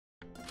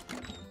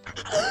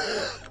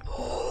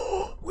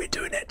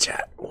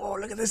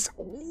look at this.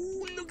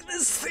 Ooh, look at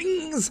these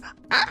things.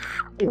 Ah,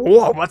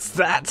 whoa, what's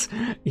that?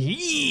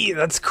 Yee,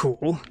 that's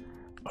cool.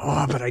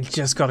 Oh, but I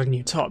just got a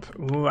new top.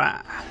 Ooh,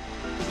 ah.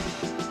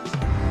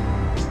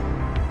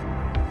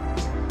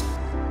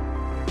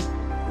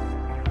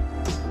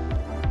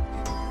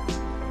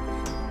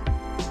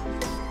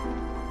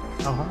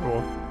 Oh,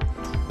 horrible.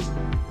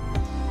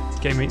 This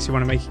game makes you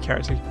want to make a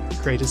character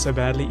creator so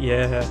badly.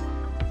 Yeah.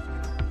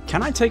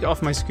 Can I take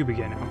off my scuba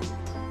gear now?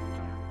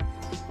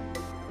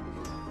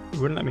 You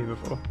wouldn't let me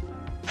before.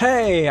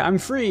 Hey, I'm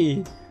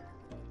free!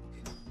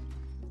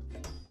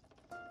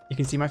 You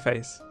can see my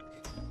face.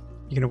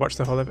 You're gonna watch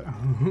the whole of it.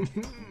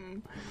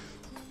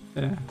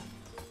 Yeah.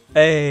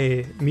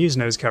 Hey, Mew's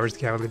nose covers the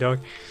cowardly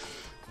dog.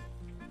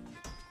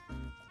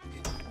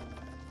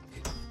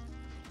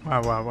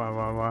 Wow, wow, wow,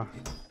 wow, wow.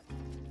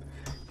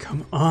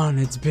 Come on,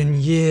 it's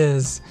been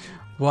years.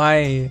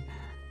 Why?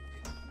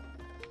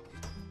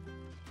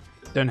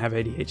 Don't have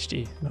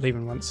ADHD, not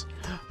even once.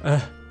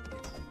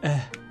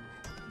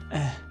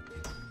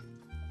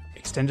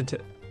 Extended to...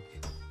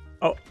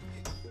 Oh.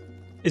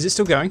 Is it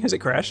still going? Has it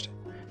crashed?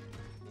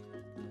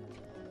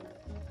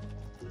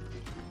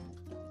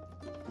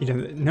 You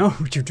don't... No,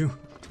 what you do?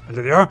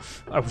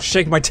 I will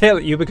shake my tail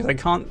at you because I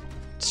can't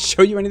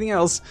show you anything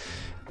else.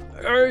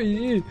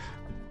 Who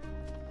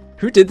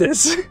did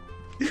this?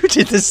 Who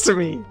did this to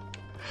me?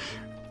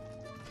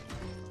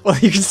 Well,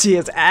 you can see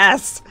his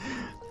ass.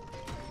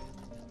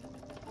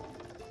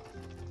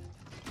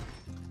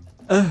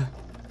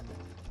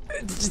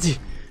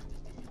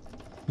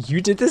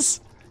 You did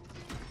this?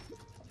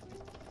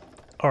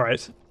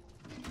 Alright.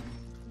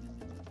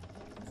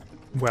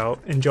 Well,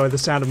 enjoy the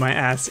sound of my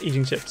ass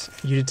eating chips.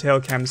 You did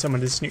tail cam,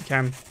 someone did snoot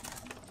cam.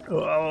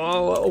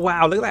 Oh,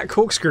 wow, look at that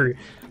corkscrew.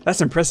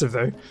 That's impressive,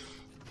 though.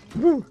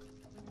 Woo.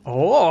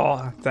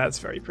 Oh, that's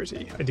very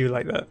pretty. I do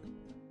like that.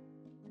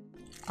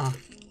 Ah.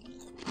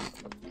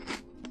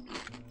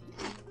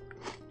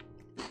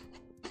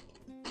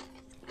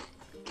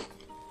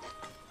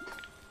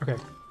 Okay.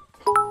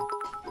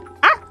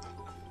 Ah!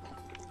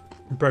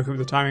 Broke up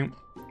the timing.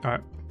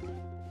 Alright.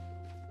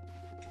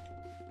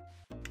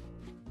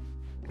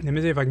 Let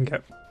me see if I can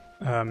get,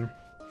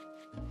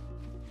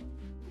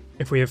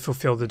 if we have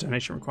fulfilled the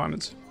donation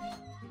requirements.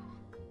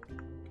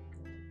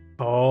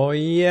 Oh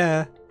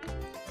yeah.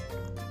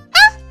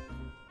 Ah!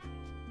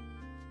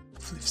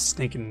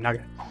 Snake and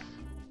nugget.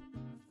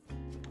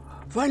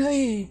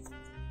 Finally!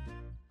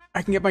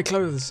 I can get my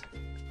clothes.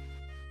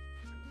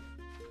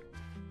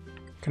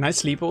 Can I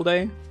sleep all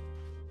day?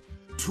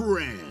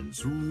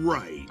 Trans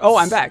rights. Oh,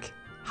 I'm back.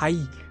 Hi.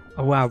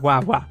 Oh, wow,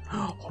 wow, wow.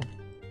 Oh.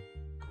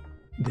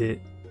 This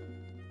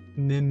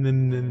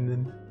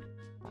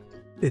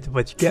is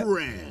what you get.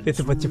 This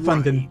is what you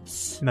find in.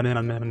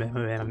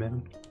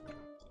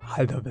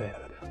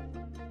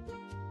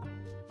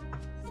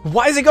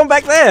 Why is it gone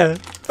back there?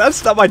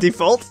 That's not my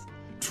default.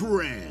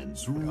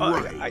 Trans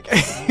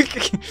rights.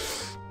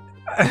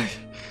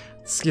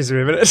 Excuse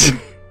me a minute.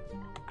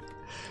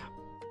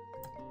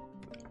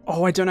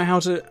 Oh, I don't know how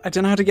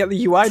to get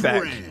the UI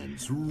back.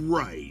 Trans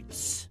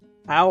rights.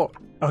 Ow.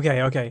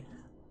 Okay, okay.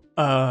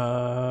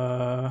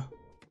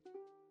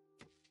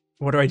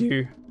 What do I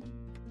do?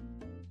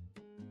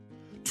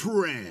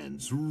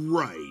 Trans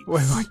rights.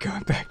 Where am I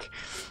going back?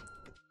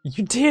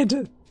 You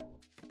did.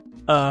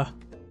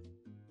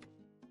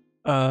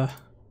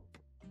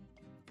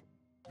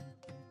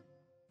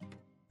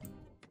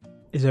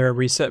 Is there a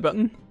reset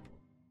button?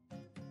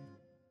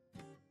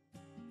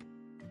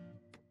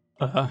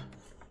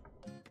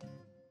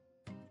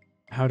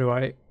 How do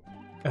I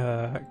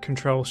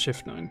control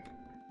shift 9?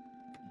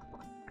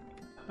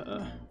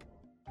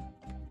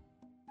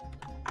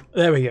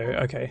 There we go,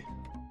 okay.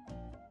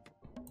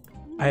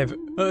 I have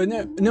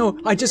no,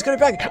 I just got it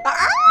back.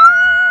 Ah!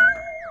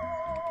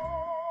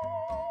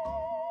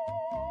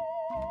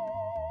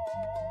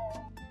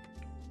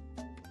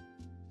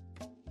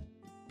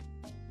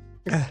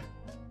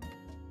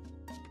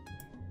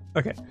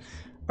 Okay.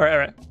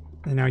 Alright.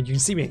 And now you can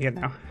see me again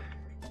now.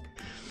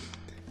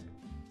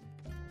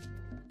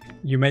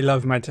 You may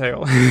love my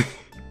tail.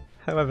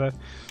 However.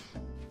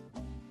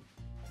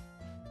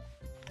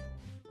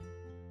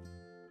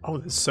 Oh,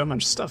 there's so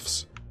much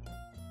stuffs.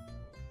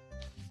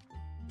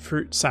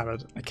 Fruit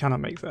salad. I cannot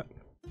make that.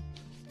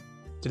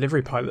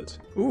 Delivery pilot.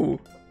 Ooh.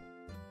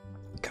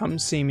 Come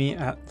see me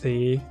at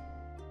the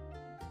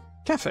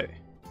cafe.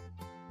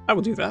 I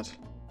will do that.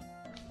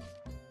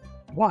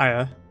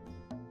 Wire.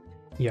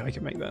 Yeah, I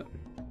can make that.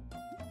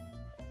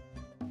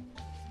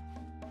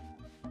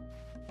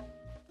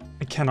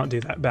 I cannot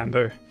do that,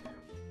 Bamboo.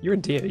 You're a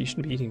deer, you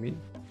shouldn't be eating meat.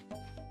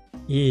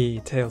 Yeah,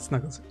 tail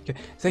snuggles. Okay.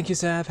 Thank you,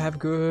 Seth. Have a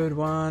good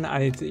one.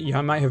 I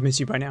might have missed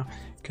you by now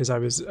because I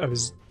was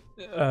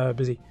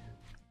busy.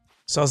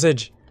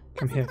 Sausage,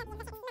 come here.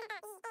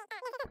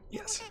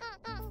 Yes.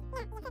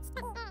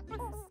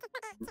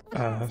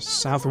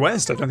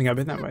 Southwest. I don't think I've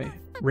been that way.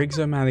 Riggs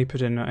O'Malley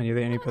put in. You're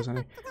the only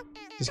person.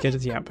 Just get to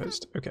the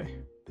outpost. Okay.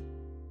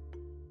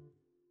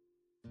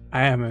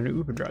 I am an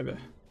Uber driver.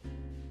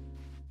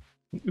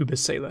 An Uber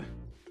sailor.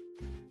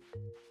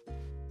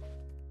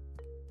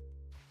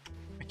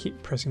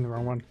 keep pressing the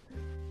wrong one.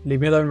 Leave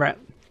me alone, rat.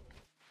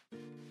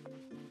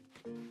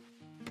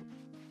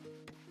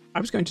 I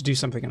was going to do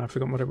something and I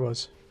forgot what it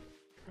was.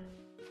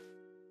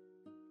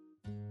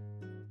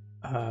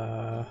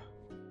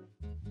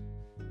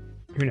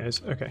 Who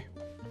knows? Okay.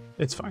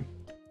 It's fine.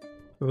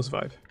 We'll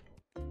survive.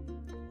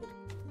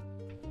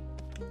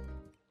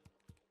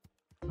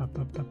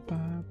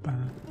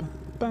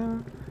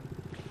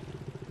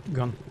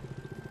 Gone.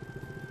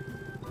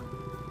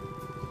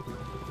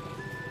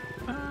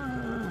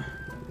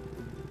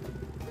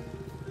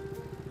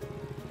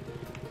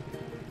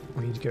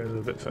 We need to go a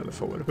little bit further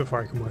forward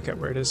before I can work out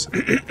where it is.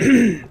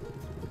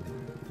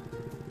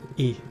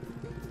 E.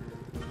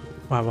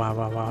 Wow, wow,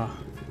 wow, wow.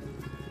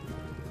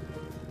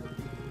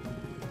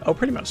 Oh,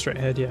 pretty much straight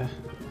ahead, yeah.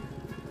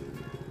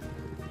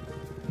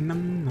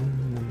 Num,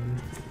 num, num.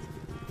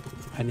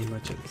 I need more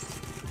chips.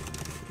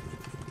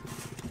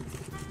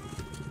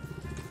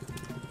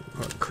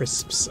 Or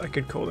crisps, I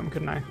could call them,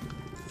 couldn't I?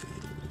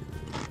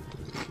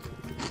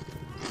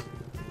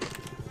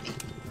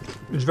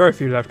 There's very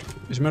few left.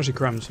 It's mostly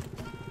crumbs.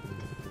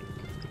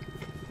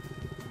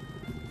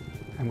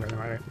 I'm going the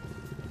right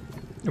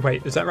way.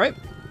 Wait, is that right?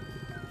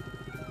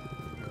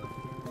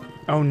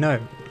 Oh no.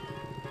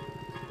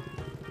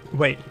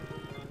 Wait.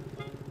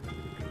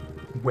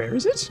 Where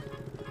is it?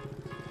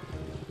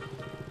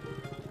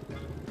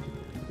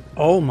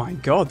 Oh my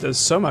god, there's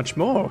so much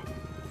more.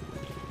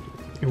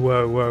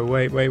 Whoa, whoa,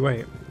 wait, wait,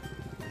 wait.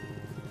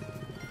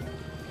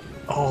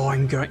 Oh,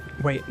 I'm going...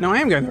 Wait, no, I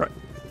am going the right...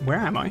 Where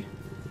am I?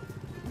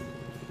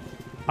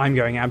 I'm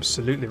going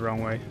absolutely the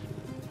wrong way.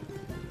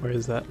 Where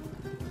is that?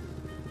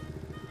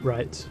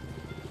 Right.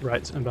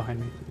 Right, and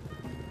behind me.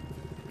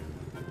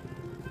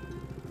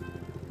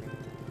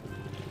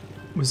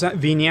 Was that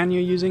VNyan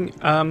you're using?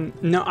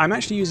 No, I'm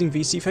actually using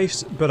VC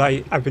Face, but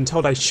I've been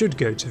told I should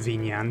go to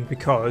VNyan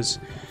because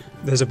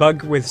there's a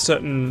bug with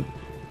certain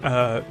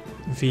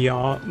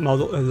VR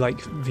model, like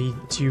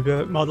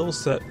VTuber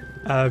models, that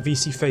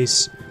VC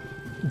Face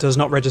does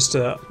not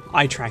register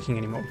eye tracking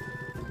anymore.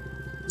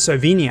 So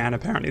VNyan,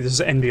 apparently, this is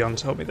NBeyond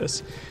told me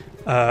this,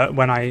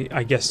 when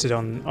I guessed it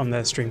on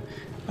their stream,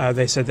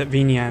 they said that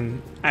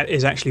VNyan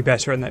is actually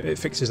better and that it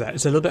fixes that.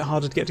 It's a little bit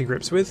harder to get to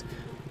grips with,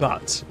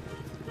 but...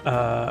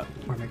 where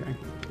am I going?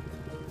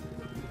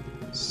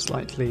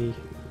 Slightly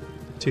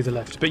to the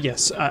left. But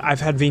yes, I've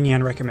had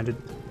VNyan recommended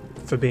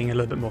for being a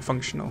little bit more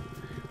functional.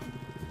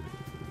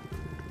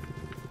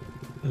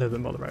 A little bit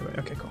more the right way.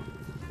 Okay, cool.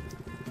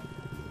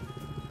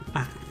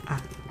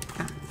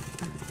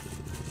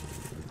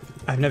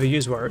 I've never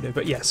used Warrior,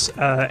 but yes,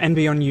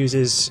 NBeyond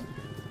uses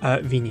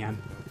VNyan.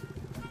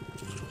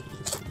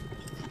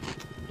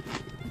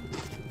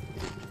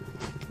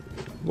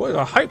 What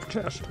a hype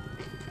test!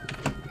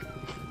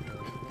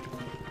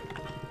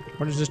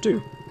 What does this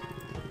do?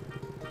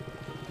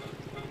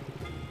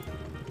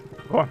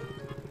 Oh.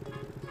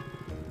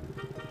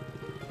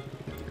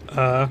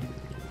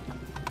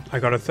 I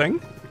got a thing.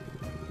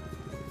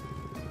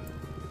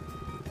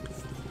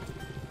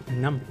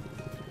 Num.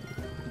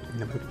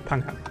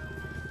 Panga.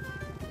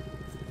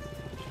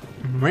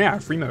 Yeah,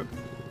 free mode.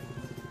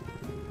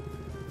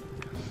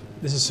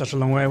 This is such a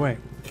long way away.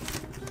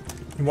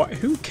 What?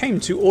 Who came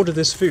to order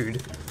this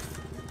food?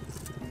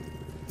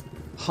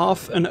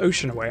 Half an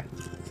ocean away.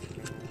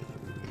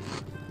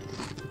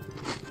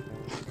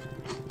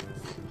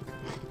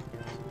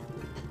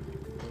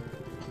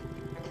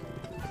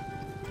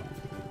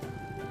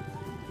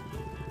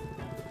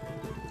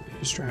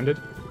 You're stranded.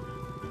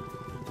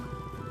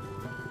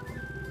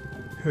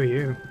 Who are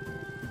you?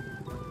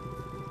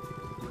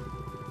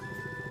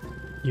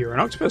 You're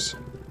an octopus.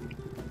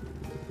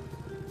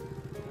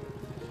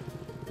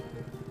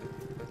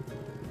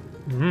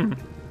 Hmm.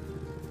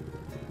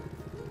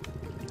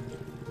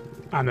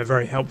 I'm a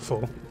very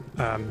helpful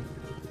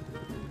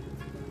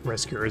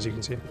rescuer, as you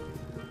can see.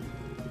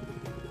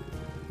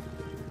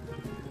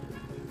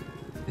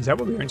 Is that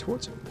what we're going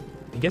towards?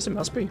 I guess it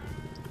must be.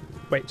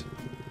 Wait.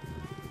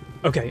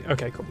 Okay,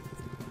 okay, cool.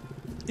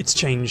 It's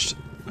changed,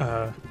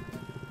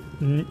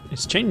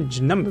 it's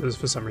changed numbers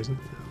for some reason.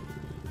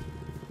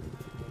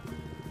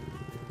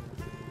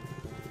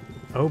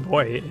 Oh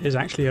boy, it is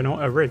actually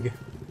a rig.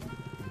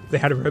 They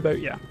had a rowboat,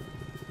 yeah.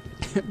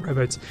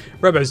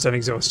 Rowboats don't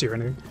exhaust you or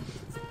anything.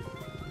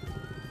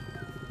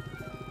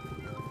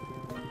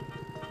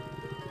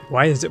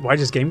 Why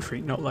does Game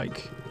Freak not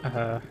like,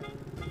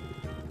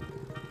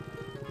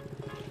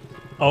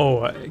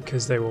 oh,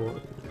 because they will...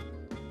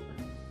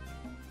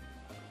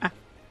 Ah.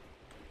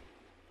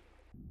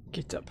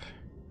 Get up.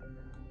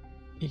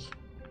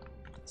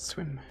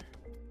 Swim.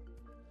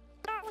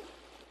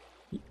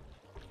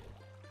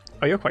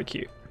 Oh, you're quite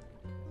cute.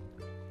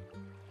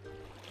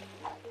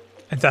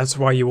 And that's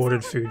why you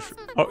ordered food for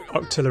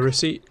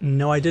Octillery?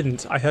 No, I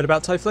didn't. I heard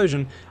about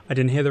Typhlosion. I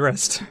didn't hear the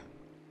rest.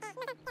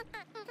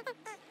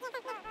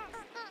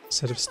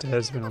 Set of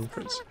stairs have been on the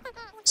fritz.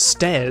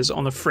 Stairs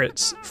on the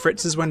fritz?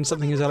 Fritz is when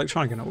something is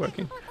electronic and not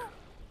working.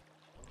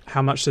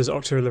 How much does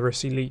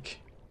Octillery leak?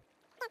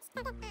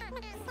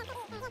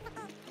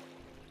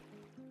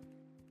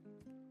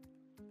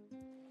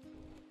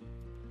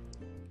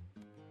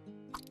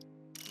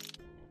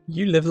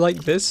 You live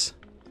like this?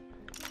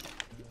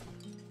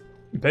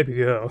 Baby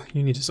girl,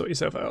 you need to sort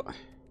yourself out.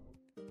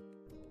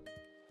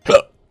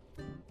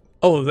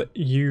 Oh,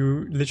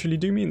 you literally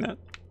do mean that?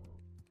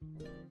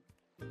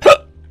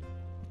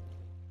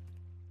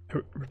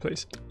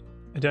 Replace.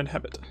 I don't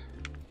have it.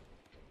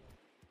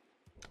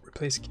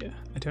 Replace gear.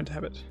 I don't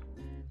have it.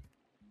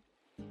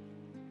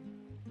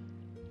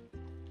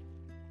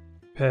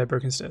 Repair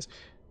broken stairs.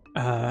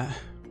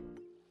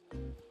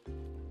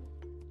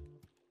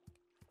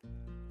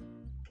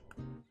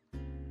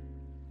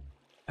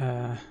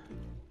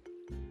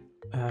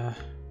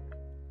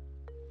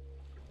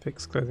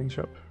 Fix clothing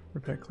shop.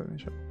 Repair clothing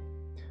shop.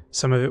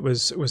 Some of it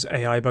was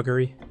AI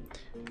buggery.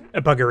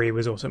 A buggery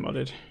was also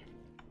modded.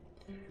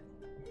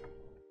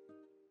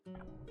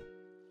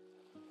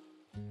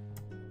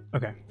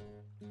 Okay.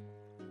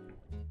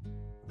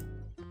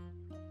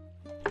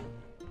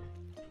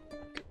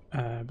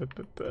 I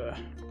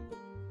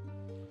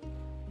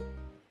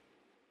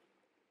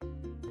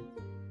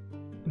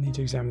need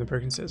to examine the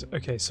broken stairs.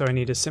 Okay, so I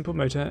need a simple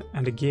motor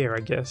and a gear,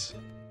 I guess.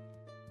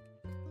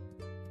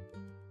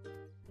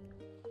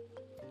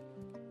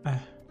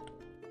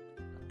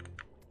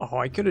 Oh,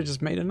 I could have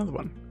just made another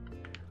one.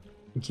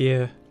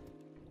 Gear.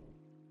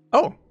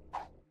 Oh!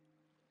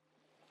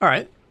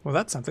 Alright, well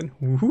that's something.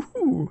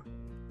 Woohoo!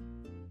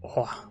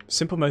 Oh,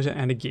 simple motor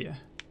and a gear.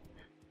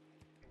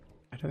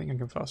 I don't think I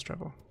can fast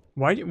travel.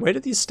 Where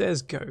did these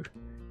stairs go?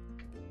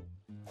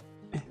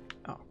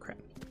 Oh, crap.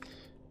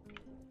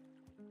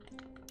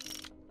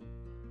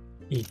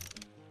 E.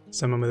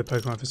 Someone with a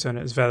Pokemon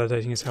persona is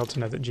validating as hell to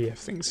know that GF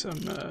thinks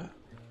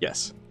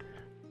yes.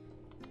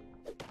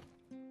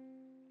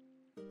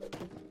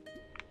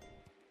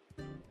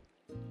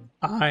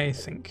 I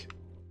think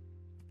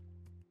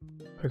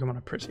Pokemon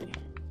are pretty.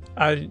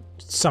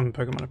 Some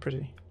Pokemon are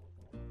pretty.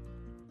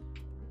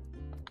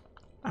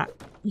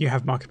 You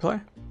have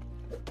Markiplier?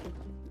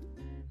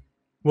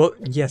 Well,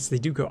 yes, they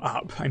do go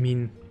up. I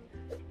mean,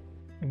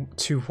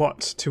 to what?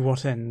 To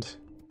what end?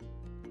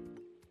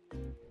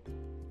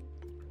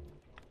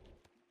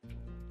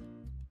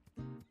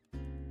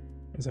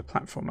 There's a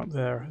platform up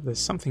there. There's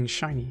something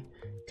shiny.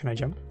 Can I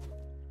jump?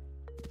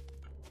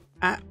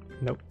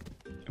 Nope.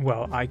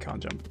 Well, I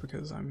can't jump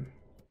because I'm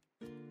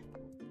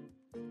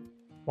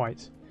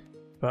white.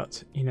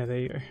 But, you know, there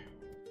you go.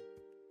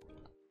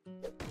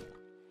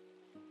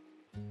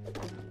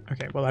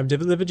 Okay, well, I've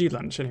delivered you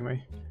lunch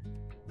anyway.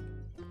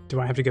 Do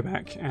I have to go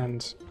back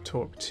and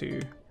talk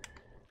to...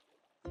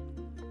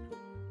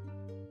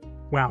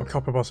 Wow,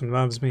 Copper Bottom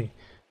loves me.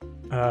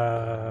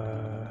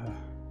 Oh,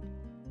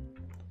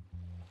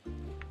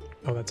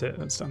 that's it.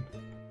 That's done.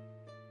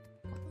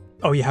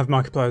 Oh, you have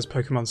Markiplier's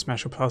Pokemon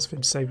Smash or Pass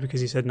vid saved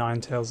because you said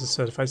Ninetales is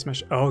certified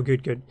Smash. Oh,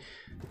 good, good.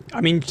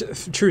 I mean,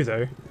 true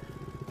though.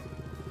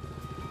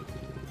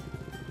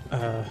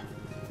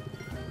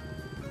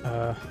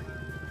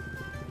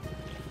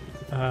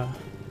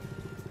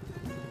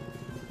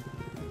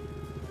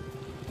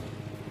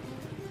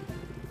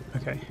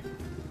 Okay.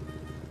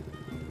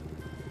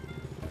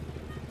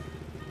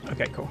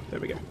 Okay, cool. There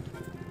we go.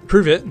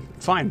 Prove it.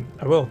 Fine,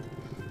 I will.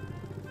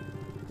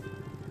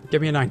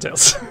 Give me a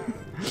Ninetales.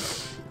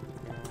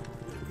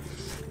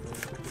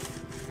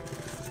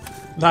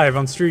 Live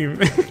on stream.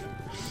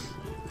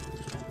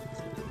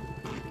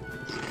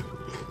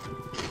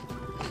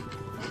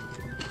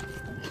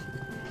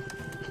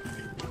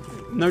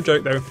 No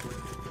joke though.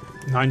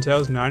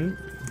 Ninetales, 9.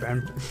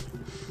 Bam.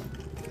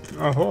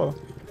 Oh.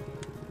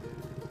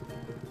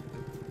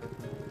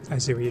 I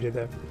see what you did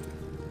there.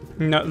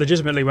 No,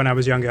 legitimately, when I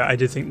was younger, I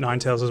did think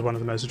Ninetales was one of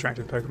the most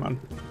attractive Pokemon.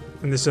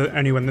 And this is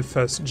only when the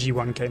first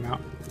G1 came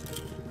out.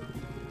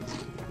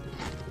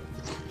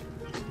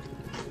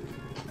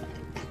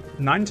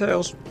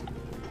 Ninetales,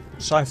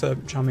 Scyther,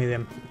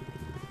 Charmeleon.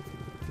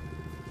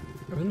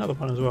 There was another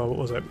one as well, what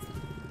was it?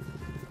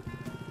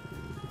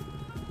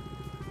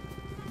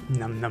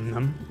 Num num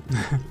num.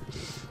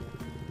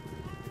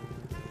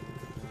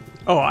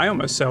 Oh, I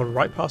almost sailed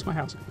right past my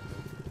house.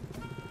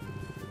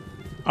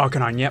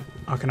 Arcanine, yep.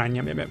 Arcanine,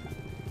 yep, yep, yep.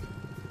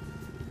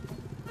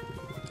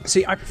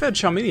 See, I preferred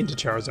Charmeleon to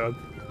Charizard.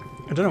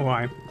 I don't know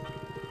why.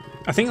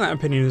 I think that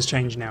opinion has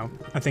changed now.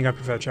 I think I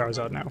prefer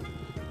Charizard now.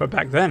 But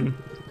back then,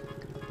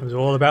 it was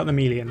all about the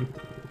Melian.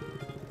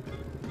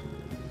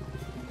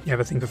 You have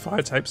a thing for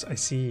fire types? I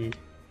see.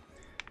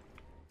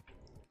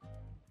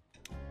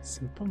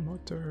 Simple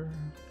motor.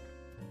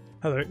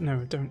 Hello,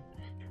 no, don't.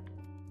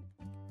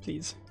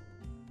 Please.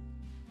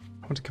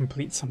 I want to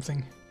complete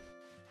something.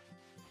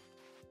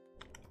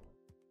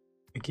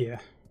 A gear.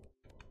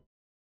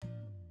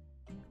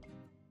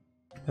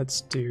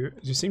 Let's do...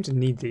 You seem to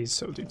need these,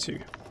 so we'll do 2.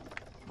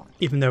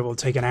 Even though it will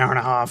take an hour and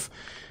a half.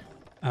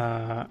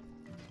 A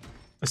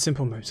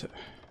simple motor.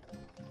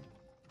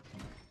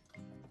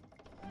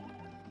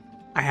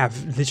 I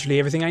have literally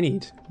everything I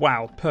need.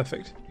 Wow,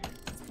 perfect.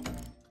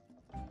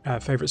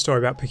 Favourite story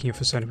about picking a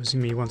persona was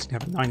me wanting to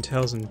have a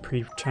Ninetales and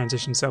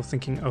pre-transition self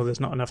thinking, oh, there's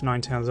not enough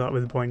Ninetales out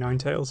with the boy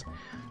Ninetales.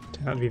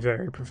 Turned out to be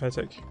very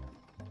prophetic.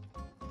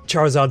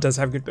 Charizard does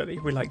have good belly.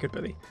 We like good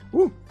belly.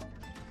 Woo!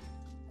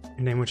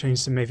 Your name will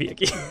change to maybe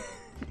Eggy.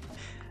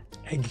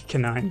 Egg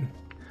Canine.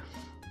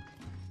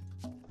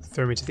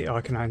 Throw me to the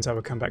Arcanines, I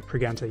will come back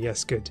Priganta.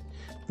 Yes, good.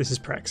 This is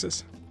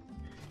praxis.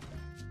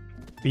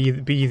 Be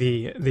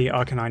the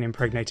Arcanine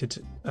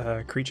impregnated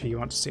creature you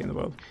want to see in the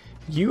world.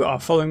 You are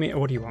following me.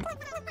 What do you want?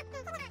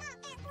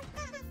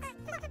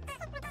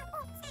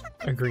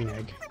 A green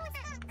egg.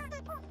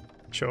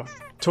 Sure.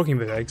 Talking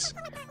with eggs.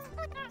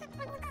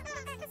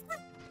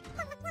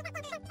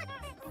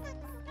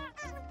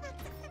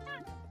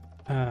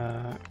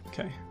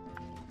 Okay.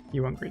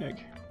 You want green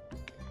egg.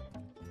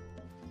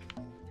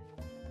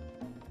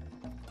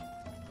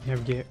 You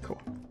have gear.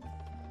 Cool.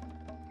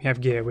 We have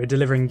gear. We're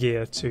delivering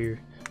gear to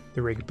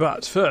the rig.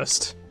 But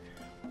first...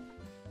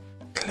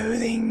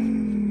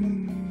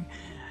 clothing!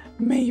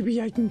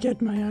 Maybe I can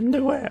get my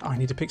underwear. Oh, I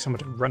need to pick someone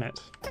to run it.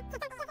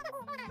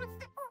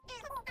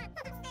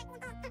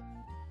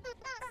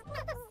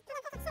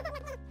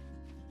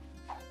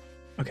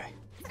 Okay.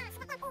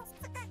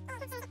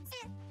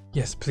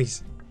 Yes,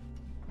 please.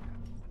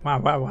 Wow,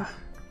 wow, wow.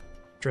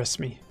 Dress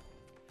me.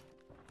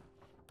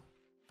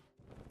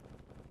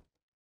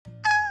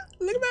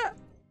 Look at that!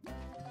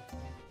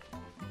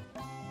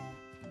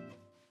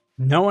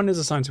 No one is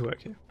assigned to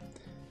work here.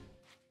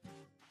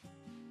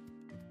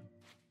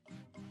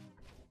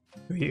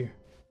 Who are you?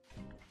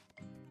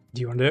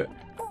 Do you want to do it?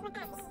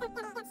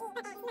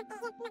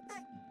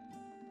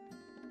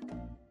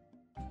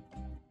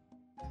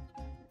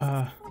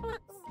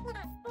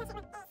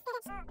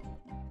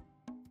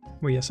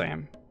 Well, yes I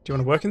am. Do you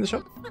want to work in the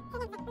shop?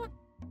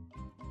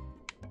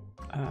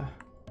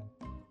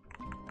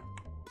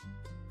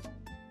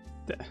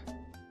 There.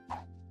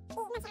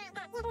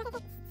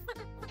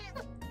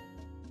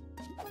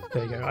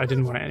 There you go. I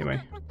didn't want it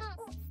anyway.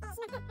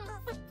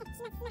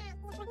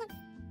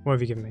 What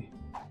have you given me?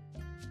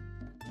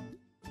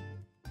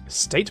 A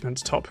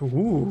statement top.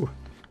 Ooh.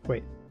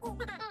 Wait.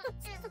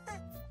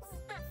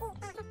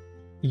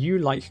 You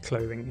like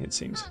clothing, it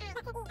seems.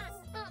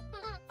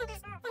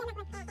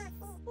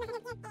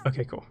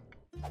 Okay, cool.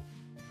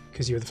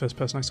 Because you were the first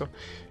person I saw.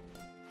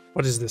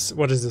 What is this?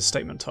 What is this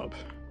statement top?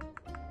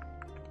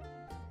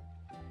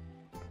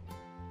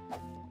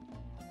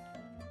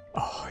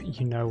 Oh,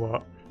 you know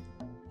what?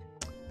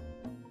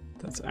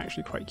 That's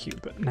actually quite cute,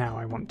 but now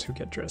I want to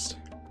get dressed.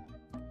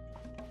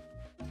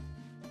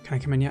 Can I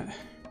come in yet?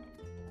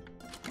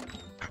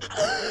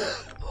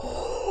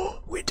 Oh,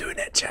 we're doing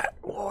it, chat.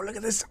 Oh, look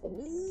at this.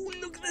 Oh,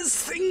 look at these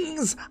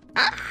things.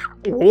 Ah,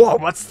 whoa,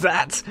 what's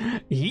that?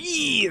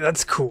 Yee,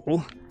 that's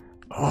cool.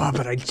 Oh,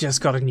 but I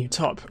just got a new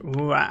top.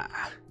 Ooh,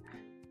 ah.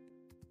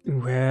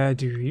 Where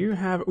do you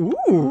have...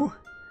 Ooh!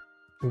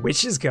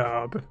 Witch's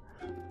garb.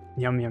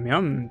 Yum, yum,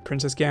 yum.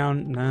 Princess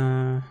gown.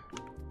 Nah.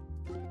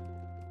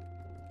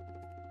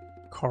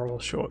 Coral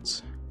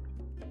shorts.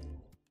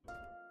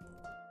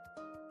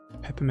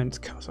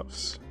 Peppermint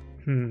cut-offs.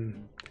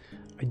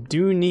 I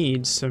do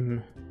need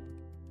some...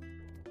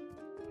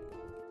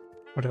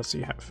 What else do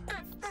you have?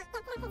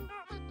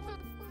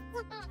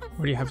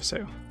 What do you have for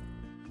sale?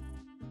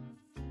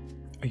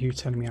 Are you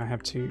telling me I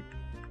have to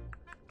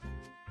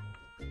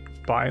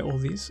buy all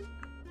these?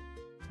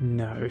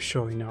 No,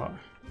 surely not.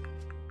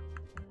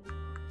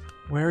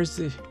 Where is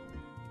the...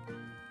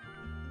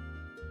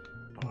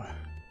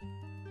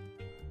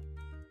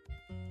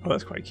 Oh,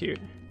 that's quite cute.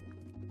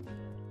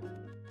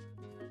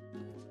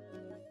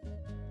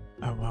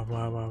 Oh, wow,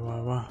 wow, wow,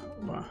 wow, wow,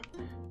 wow.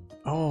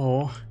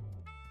 Oh.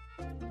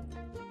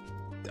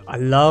 I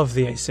love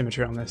the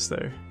asymmetry on this,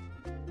 though.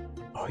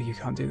 Oh, you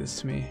can't do this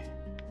to me.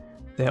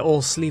 They're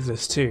all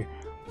sleeveless, too.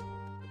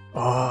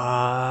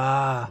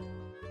 Oh,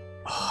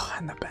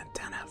 and the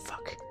bandana,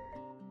 fuck.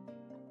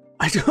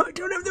 I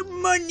don't have the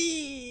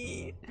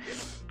money!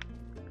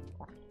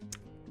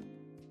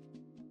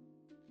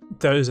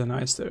 Those are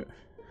nice, though.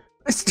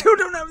 I still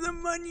don't have the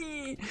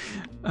money!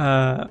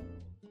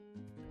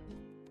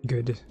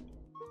 Good.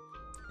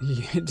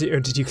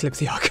 Did you clip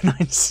the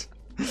Arcanines?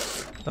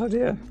 Oh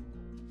dear.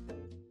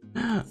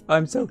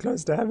 I'm so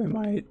close to having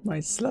my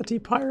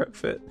slutty pirate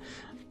fit.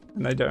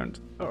 And I don't.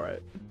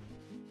 Alright.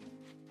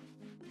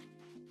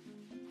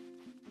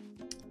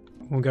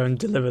 We'll go and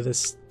deliver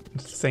this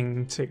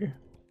thing to...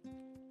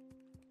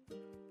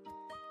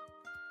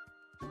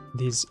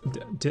 These...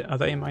 are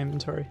they in my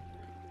inventory?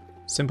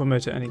 Simple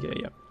motor any gear,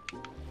 yep.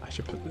 I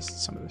should put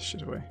some of this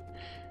shit away.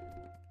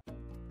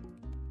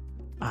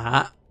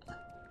 Ah!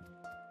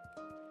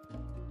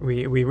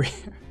 We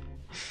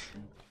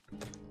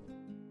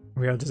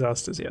are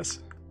disasters, yes.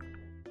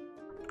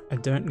 I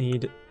don't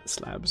need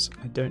slabs.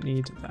 I don't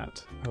need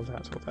that. All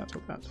that.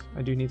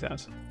 I do need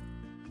that.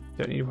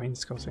 Don't need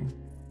wainscoting.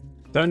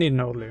 Don't need an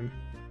old loom.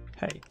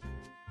 Hey.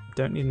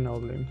 Don't need an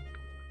old loom.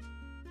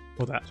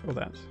 All that. All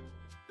that.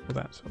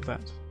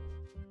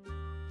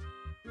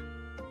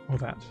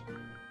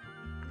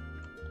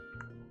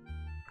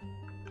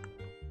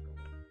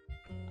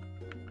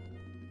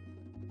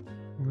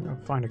 I'll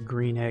find a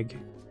green egg.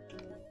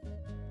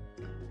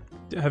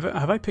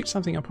 Have I picked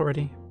something up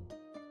already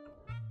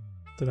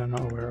that I'm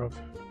not aware of?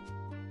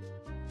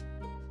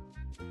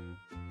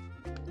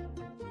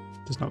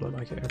 Does not look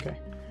like it. Okay.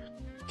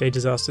 Gay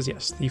disasters,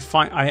 yes.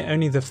 I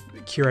only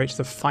curate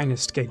the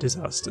finest gay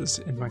disasters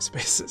in my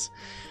spaces.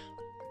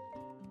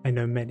 I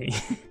know many.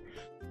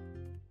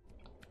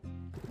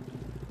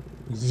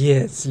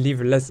 Yes, leave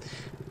less.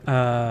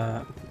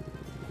 I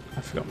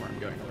forgot where I'm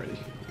going already.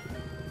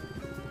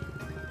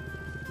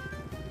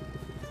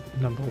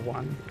 Number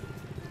 1.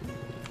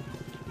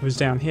 It was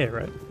down here,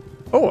 right?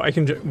 Oh, I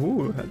can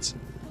ooh, that's...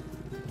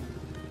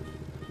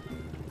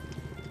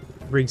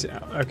 Rigs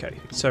out. Okay,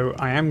 so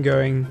I am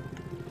going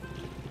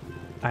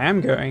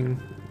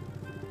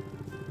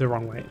the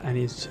wrong way. I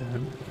need to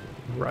turn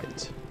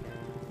right.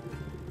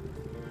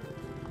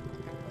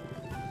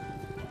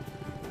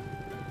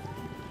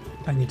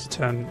 I need to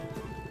turn...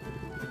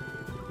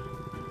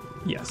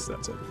 Yes,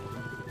 that's it.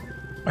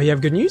 Oh, you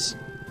have good news?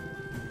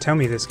 Tell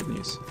me this good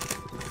news.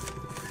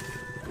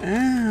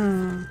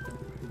 Ah,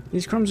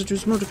 these crumbs are too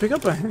small to pick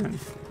up by hand.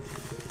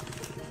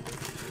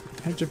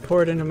 I had to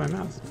pour it into my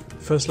mouth.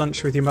 First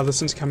lunch with your mother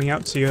since coming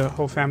out to your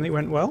whole family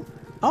went well?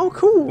 Oh,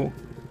 cool!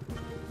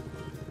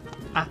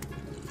 Ah.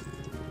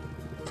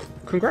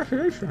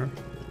 Congratulations.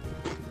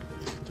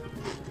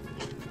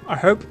 I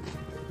hope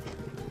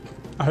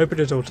it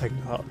is all taken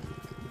to heart.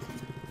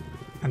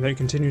 And that it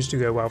continues to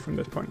go well from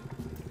this point.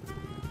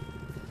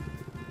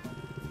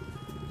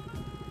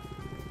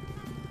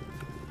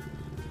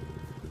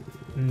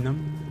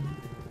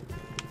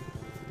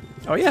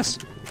 Oh yes!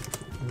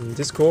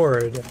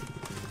 Discord.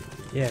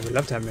 Yeah, we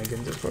love to have Meg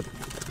in Discord.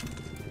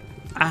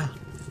 Ah!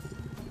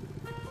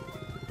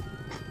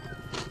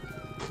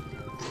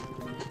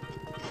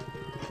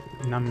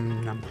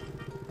 Num num.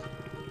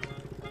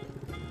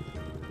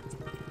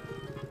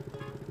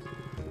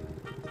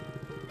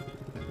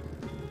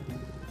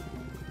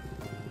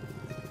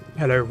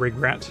 Hello,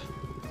 Rigrat.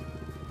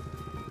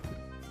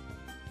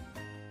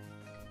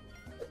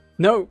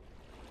 No!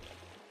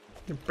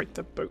 You break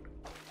the boat.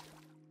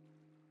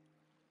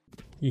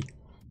 Yeah.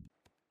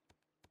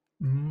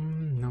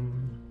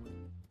 Num.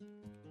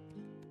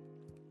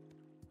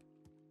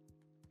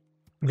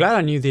 I'm glad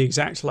I knew the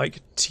exact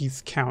like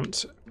teeth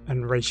count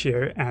and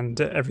ratio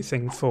and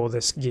everything for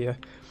this gear.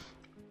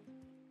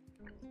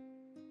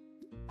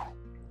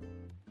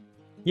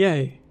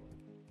 Yay!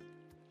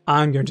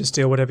 I'm going to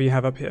steal whatever you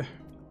have up here.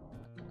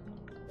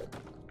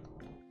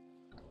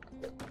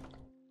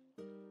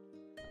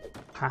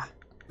 Ha.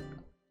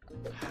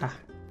 Ha.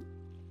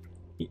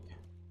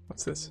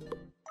 What's this?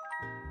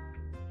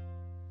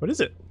 What is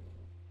it?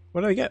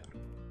 What did I get?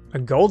 A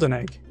golden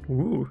egg.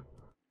 Ooh.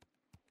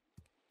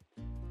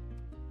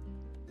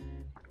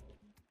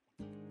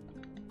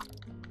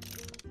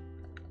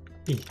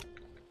 E.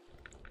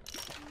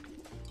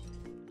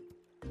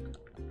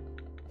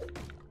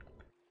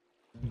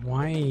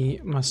 Why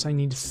must I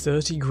need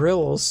 30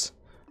 grills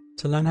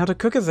to learn how to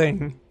cook a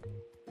thing?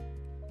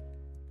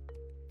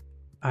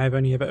 I've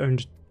only ever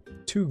owned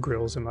 2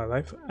 grills in my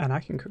life, and I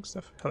can cook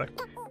stuff. Hello.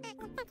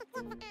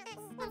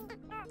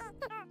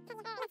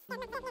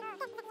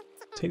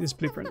 Take this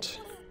blueprint.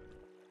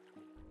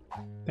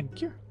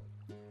 Thank you.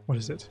 What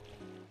is it?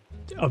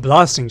 A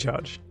blasting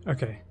charge.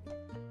 Okay.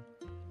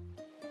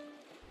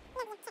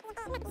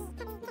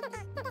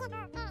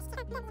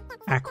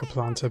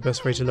 Aquaplanter,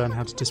 best way to learn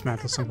how to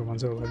dismantle single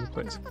ones all over the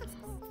place.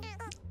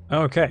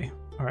 Okay,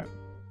 alright.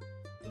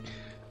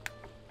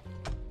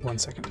 1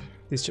 second.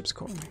 These chips are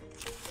calling me.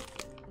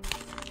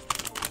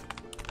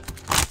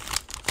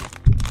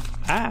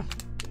 Ah!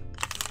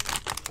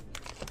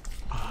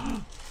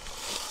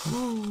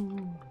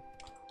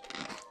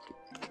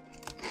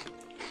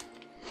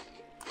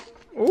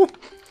 Oh!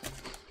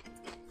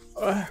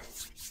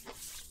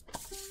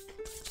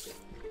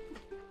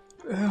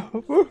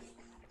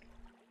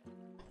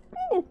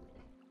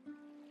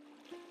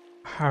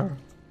 How?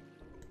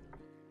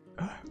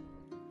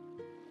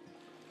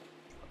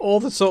 All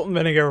the salt and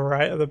vinegar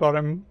right at the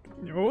bottom.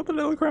 All the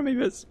little crummy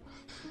bits.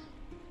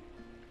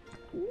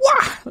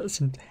 Wow!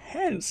 That's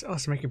intense. Oh,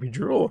 it's making me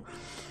drool.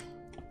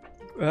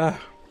 Okay.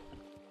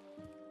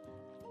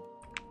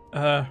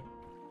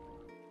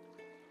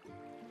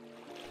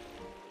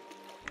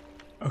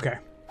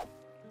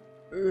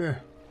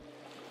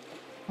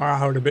 I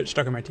hold a bit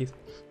stuck in my teeth.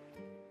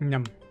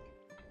 Yum.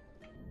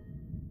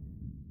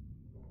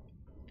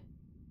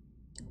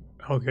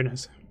 Oh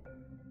goodness.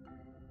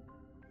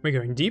 We're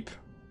going deep.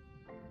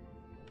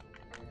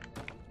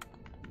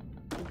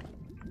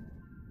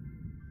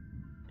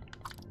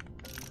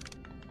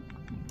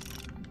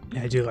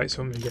 Yeah, I do like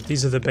salt and vinegar.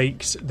 These are the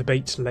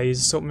baked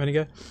Lay's salt and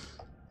vinegar.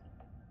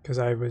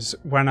 Because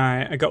when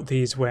I got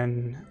these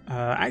when,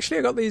 actually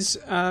I got these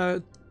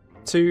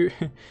to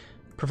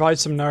provide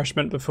some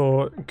nourishment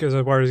before, because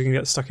I was going to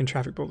get stuck in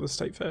traffic before the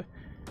state fair.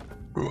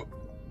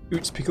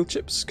 Oots pickle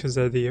chips, because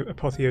they're the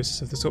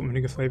apotheosis of the salt and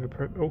vinegar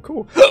flavor. Oh,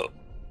 cool.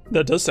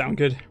 That does sound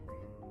good.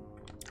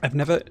 I've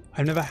never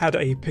had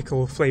a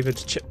pickle flavored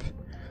chip,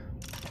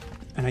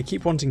 and I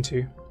keep wanting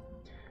to.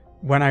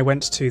 When I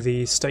went to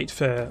the state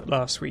fair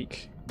last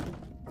week,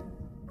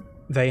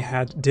 they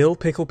had dill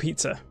pickle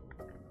pizza,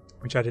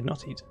 which I did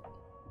not eat.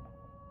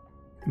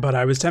 But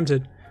I was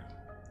tempted.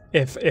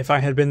 If I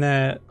had been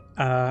there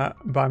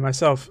by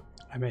myself,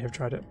 I may have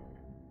tried it.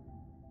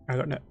 I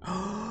don't know.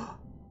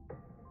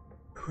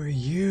 Who are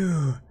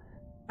you?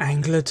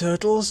 Angler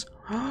turtles?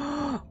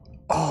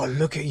 Oh,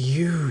 look at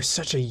you.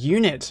 Such a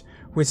unit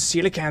with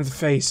coelacanth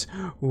face.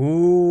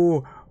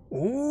 Ooh.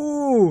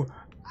 Ooh.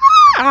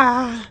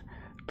 Ah.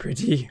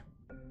 Pretty.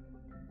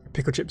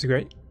 Pickle chips are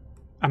great.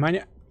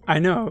 I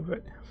know,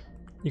 but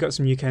you got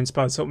some UK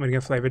inspired salt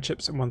vinegar flavored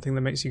chips, and one thing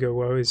that makes you go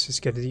whoa is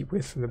just get a deep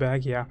whiff from the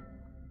bag, yeah.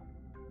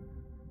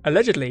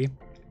 Allegedly,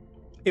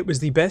 it was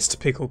the best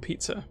pickle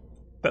pizza.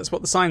 That's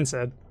what the sign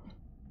said.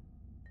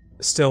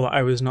 Still,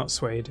 I was not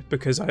swayed,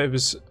 because I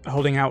was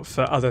holding out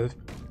for other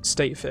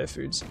state fair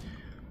foods.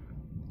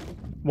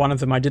 One of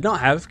them I did not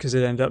have, because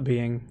it ended up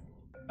being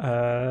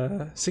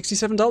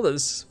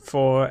 $67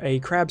 for a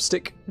crab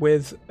stick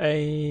with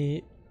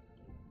a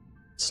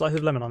slice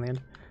of lemon on the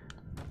end.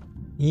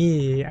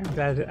 Yeah,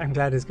 I'm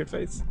glad it's good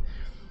face.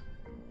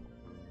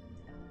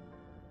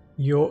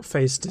 Your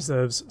face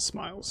deserves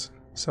smiles,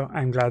 so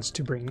I'm glad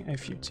to bring a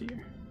few to you.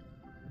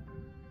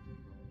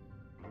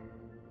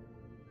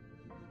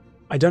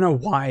 I don't know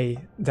why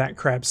that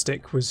crab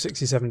stick was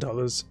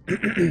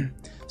 $67.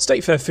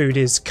 State fair food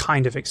is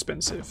kind of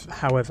expensive,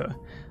 however,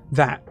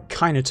 that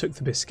kind of took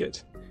the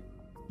biscuit.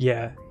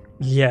 Yeah,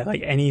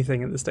 like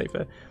anything at the state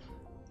fair.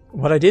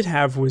 What I did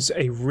have was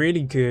a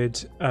really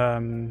good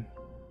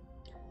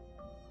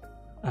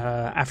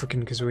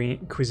African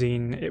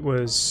cuisine. It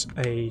was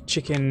a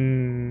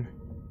chicken.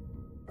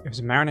 It was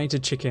a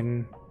marinated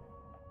chicken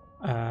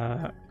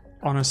on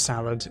a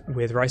salad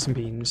with rice and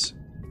beans,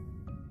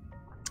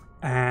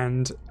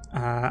 and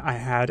I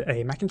had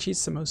a mac and cheese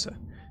samosa.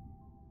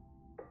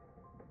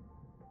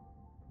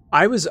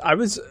 I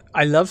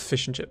love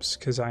fish and chips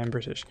because I am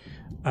British,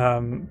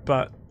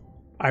 but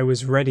I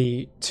was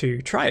ready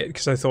to try it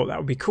because I thought that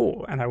would be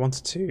cool, and I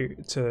wanted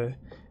to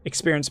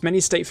experience many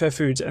state fair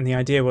foods, and the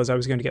idea was I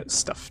was going to get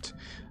stuffed.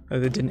 They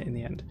didn't in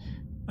the end.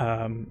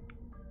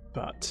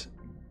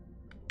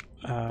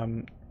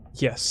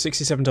 Yes,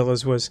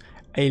 $67 was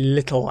a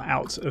little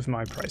out of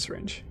my price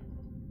range.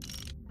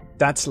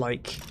 That's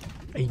like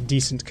a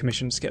decent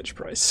commission sketch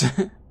price.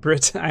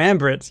 Brit, I am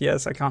Brit,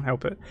 yes, I can't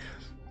help it.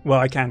 Well,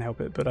 I can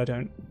help it, but I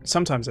don't.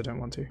 Sometimes I don't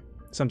want to.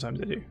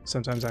 Sometimes I do.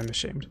 Sometimes I'm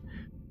ashamed.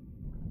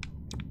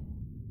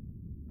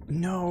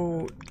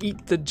 No,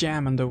 eat the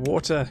jam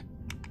underwater.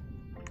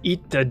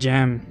 Eat the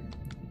jam.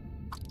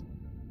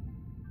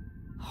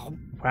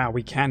 Wow,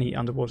 we can eat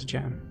underwater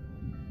jam.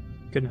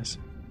 Goodness.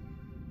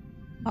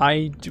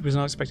 I was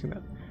not expecting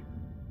that.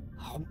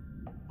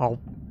 Oh.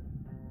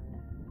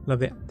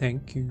 Love it.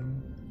 Thank you.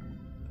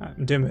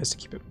 I'm doing my best to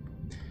keep it.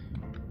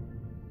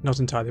 Not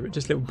entirely, but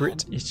just a little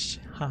Brit-ish.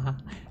 Haha.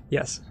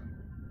 Yes.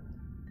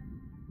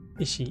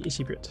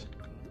 Ishy Brit.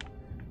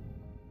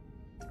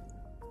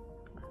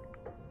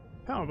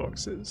 Power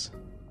boxes.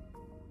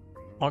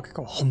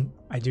 Alcohol.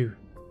 I do.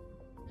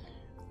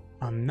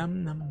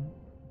 Num num.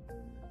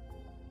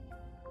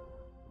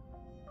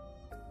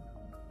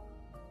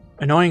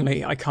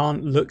 Annoyingly, I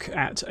can't look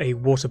at a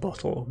water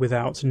bottle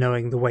without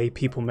knowing the way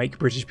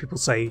British people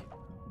say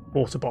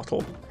water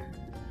bottle.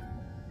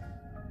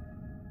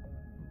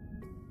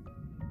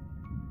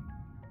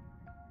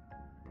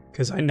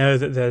 Because I know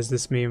that there's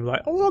this meme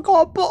like, oh, I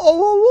got a bottle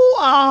of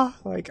water!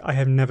 Like, I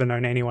have never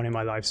known anyone in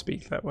my life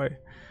speak that way.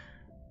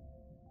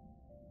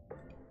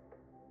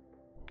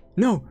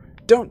 No!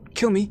 Don't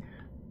kill me!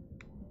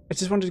 I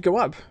just wanted to go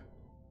up.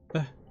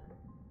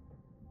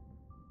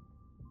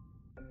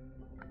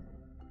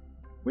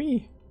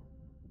 Wee.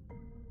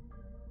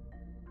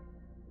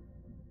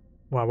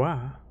 Wah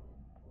wah.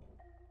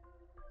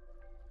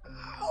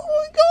 Oh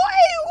my god!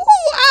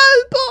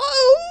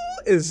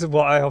 Is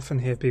what I often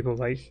hear people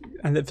like,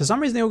 and for some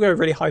reason they all go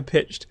really high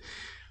pitched.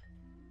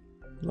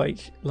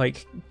 Like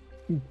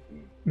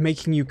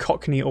making you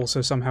Cockney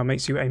also somehow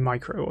makes you a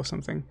micro or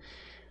something.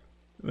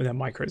 Well, their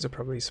micros are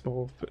probably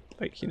small, but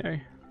like, you know,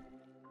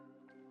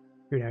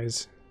 who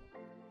knows?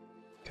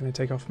 Can I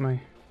take off my?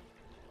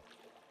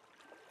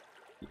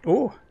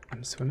 Oh,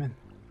 I'm swimming.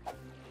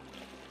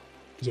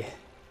 Yeah.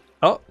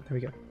 Oh, there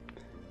we go.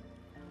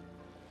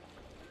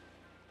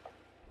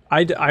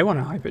 I want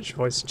a high-pitched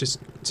voice just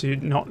to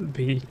not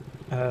be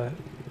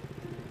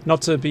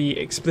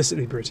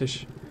explicitly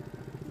British,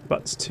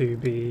 but to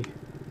be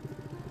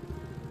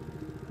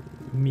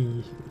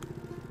me.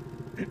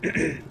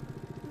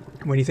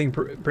 When you think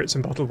Brits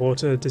and bottled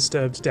water,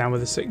 disturbed down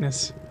with a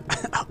sickness.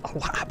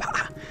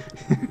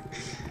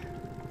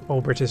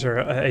 All British are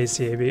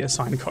ACAB,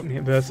 assigned Cockney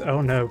at birth. Oh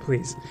no,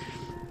 please.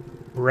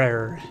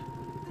 Rare.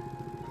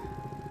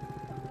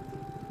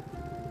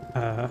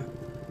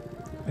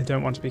 I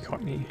don't want to be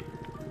Cockney.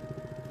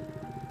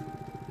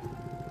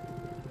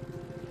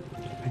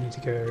 I need to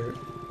go...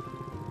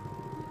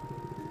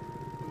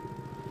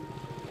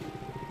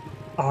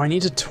 Oh, I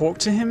need to talk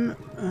to him?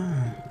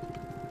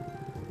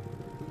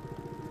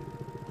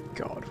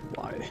 God,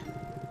 why?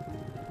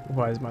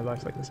 Why is my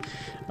life like this?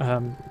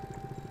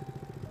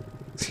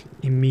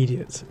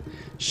 Immediate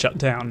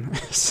shutdown.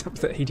 Stop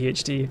the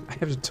ADHD. I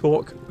have to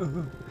talk.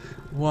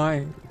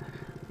 Why?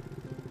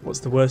 What's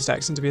the worst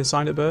accent to be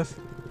assigned at birth?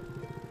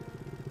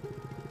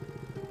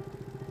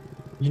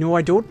 You know,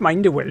 I don't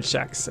mind a Welsh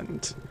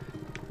accent.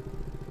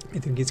 I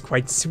think it's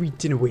quite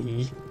sweet in a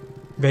way.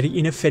 Very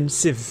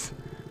inoffensive.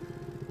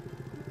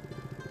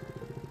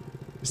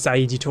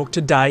 Besides, you talk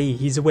to Di.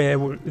 He's a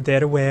werewolf.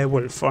 They're a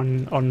werewolf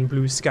on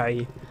Blue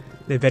Sky.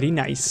 They're very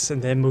nice,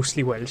 and they're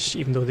mostly Welsh,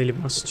 even though they live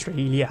in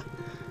Australia.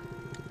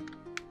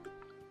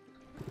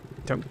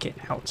 Don't get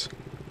out.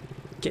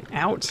 Get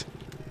out.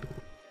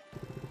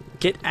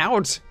 Get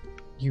out!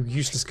 You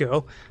useless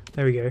girl.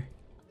 There we go.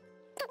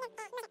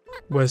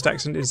 Worst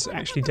accent is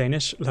actually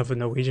Danish. Love the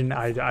Norwegian.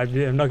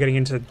 I'm not getting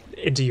into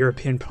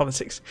European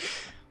politics.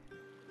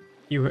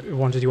 You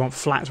want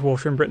flat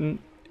water in Britain?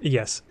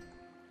 Yes.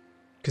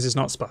 Because it's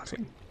not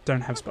sparkling.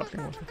 Don't have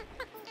sparkling water.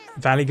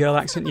 Valley Girl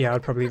accent? Yeah,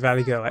 I'd probably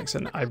Valley Girl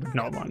accent. I would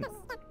not want.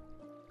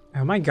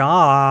 Oh my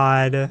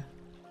god.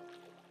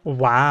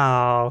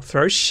 Wow.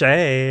 Throw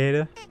shade.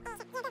 I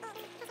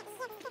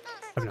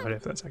have no idea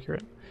if that's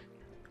accurate.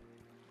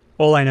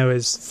 All I know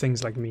is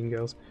things like Mean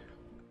Girls.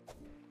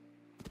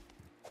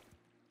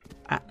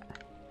 Ah.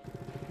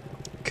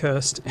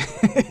 Cursed.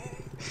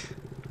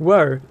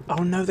 Whoa.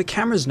 Oh no, the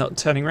camera's not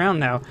turning around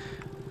now.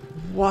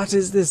 What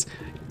is this?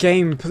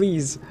 Game,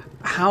 please.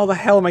 How the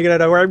hell am I gonna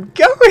know where I'm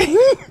going?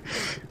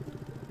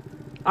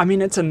 I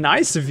mean, it's a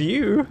nice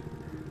view.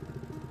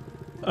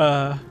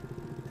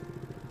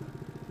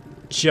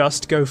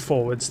 Just go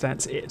forwards,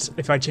 that's it.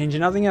 If I change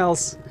nothing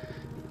else.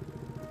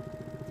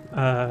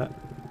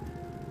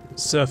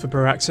 Surfer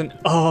Bro accent.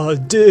 Oh,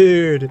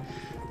 dude!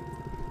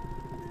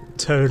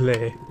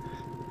 Totally.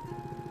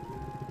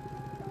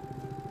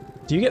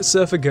 Do you get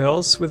surfer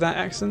girls with that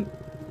accent?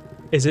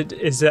 Is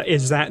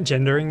that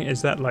gendering?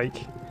 Is that like,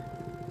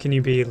 can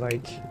you be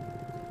like,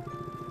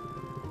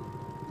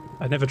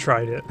 I never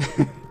tried it.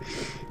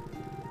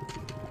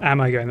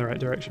 Am I going the right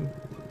direction?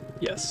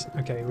 Yes.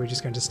 Okay, we're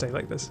just going to stay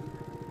like this.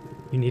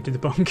 You needed the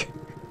bonk.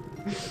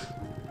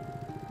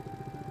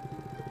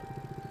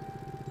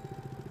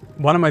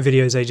 One of my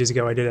videos ages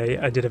ago, I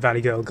did a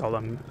Valley Girl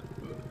Golem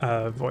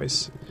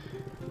voice.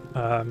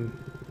 I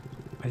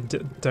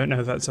don't know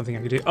if that's something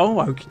I could do.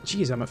 Oh,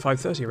 geez, I'm at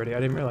 5:30 already. I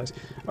didn't realize.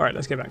 All right,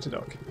 let's get back to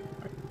doc.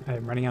 Right,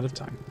 I'm running out of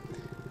time.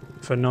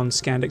 For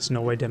non-Scandics,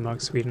 Norway,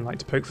 Denmark, Sweden like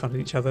to poke fun at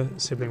each other,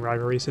 sibling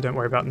rivalry. So don't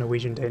worry about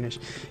Norwegian, Danish.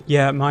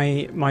 Yeah,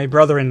 my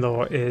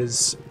brother-in-law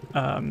is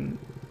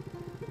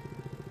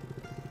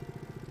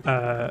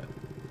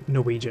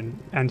Norwegian,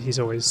 and he's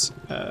always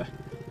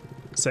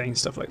saying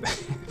stuff like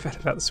that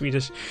about the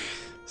Swedish.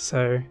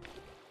 So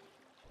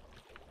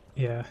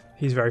yeah,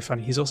 he's very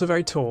funny. He's also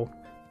very tall.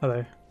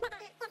 Hello.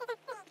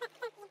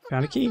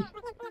 Found a key.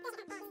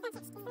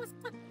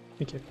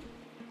 Thank you.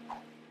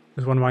 It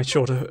was one of my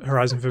shorter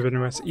Horizon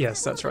Forbidden West.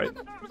 Yes, that's right.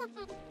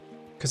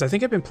 Because I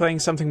think I've been playing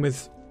something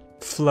with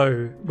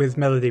Flow, with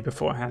Melody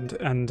beforehand,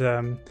 and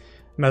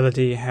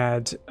Melody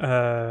had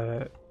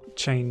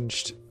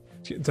changed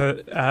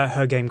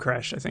her game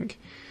crashed, I think.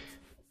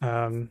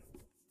 A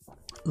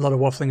lot of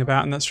waffling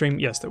about in that stream.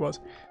 Yes, there was.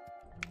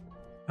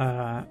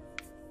 Okay,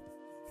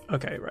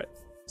 right.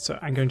 So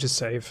I'm going to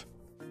save.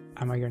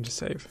 Am I going to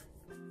save?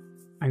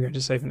 I'm going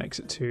to save and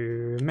exit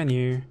to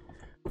menu.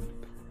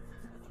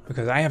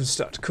 Because I have to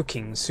start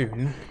cooking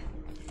soon.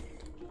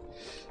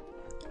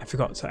 I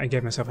forgot I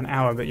gave myself an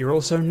hour, but you're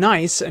all so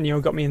nice and you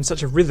all got me in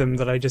such a rhythm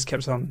that I just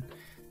kept on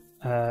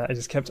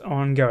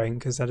going,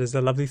 because that is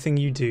the lovely thing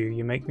you do.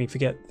 You make me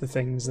forget the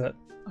things that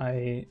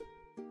I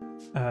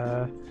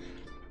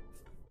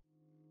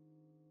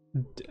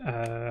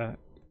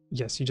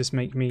yes, you just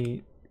make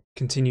me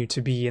continue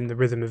to be in the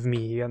rhythm of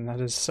me, and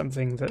that is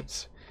something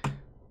that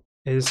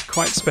is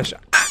quite special.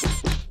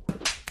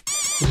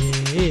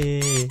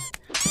 Yeah.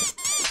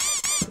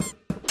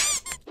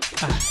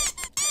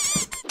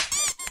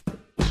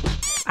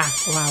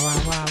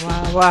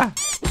 Wah.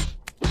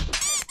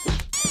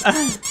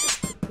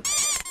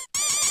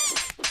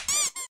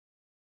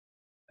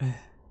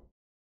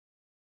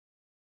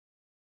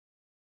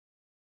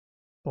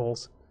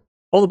 Balls.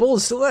 Oh, the ball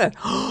is still there.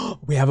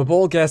 We have a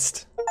ball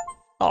guest.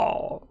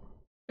 Oh,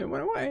 it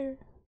went away.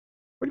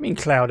 What do you mean,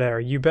 Cloud Error?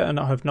 You better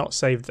not have not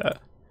saved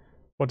that.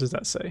 What does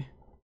that say?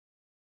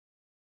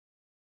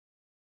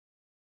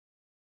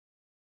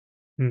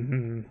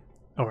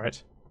 All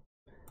right.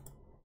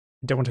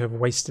 I don't want to have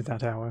wasted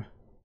that hour.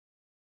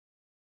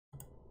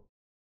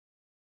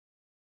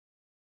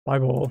 Bye,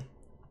 ball.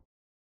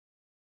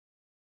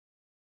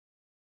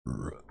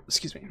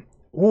 Excuse me.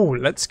 Oh,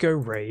 let's go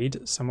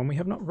raid someone we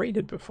have not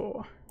raided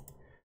before.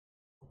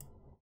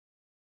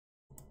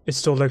 It's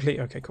still locally?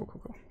 Okay, cool.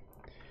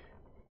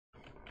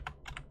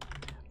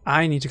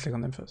 I need to click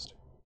on them first.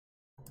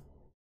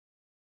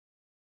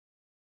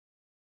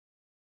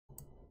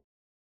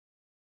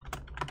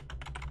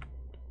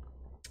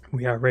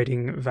 We are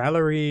raiding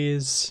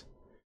Valerie's,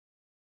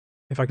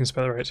 if I can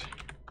spell it right,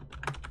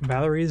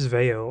 Valerie's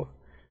Vale.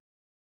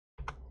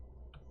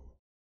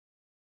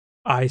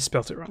 I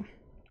spelt it wrong.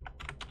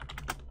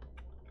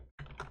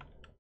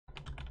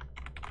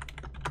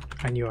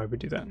 I knew I would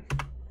do that.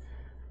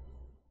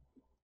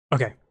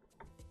 Okay,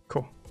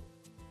 cool.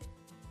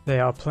 They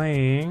are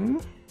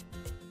playing...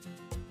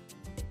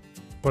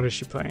 What is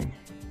she playing?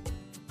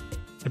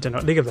 I don't know.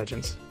 League of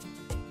Legends.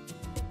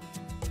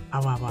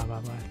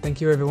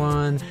 Thank you,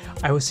 everyone.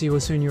 I will see you all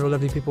soon. You're all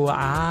lovely people.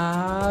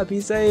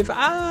 Be safe.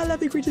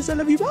 Love you, creatures. I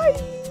love you. Bye.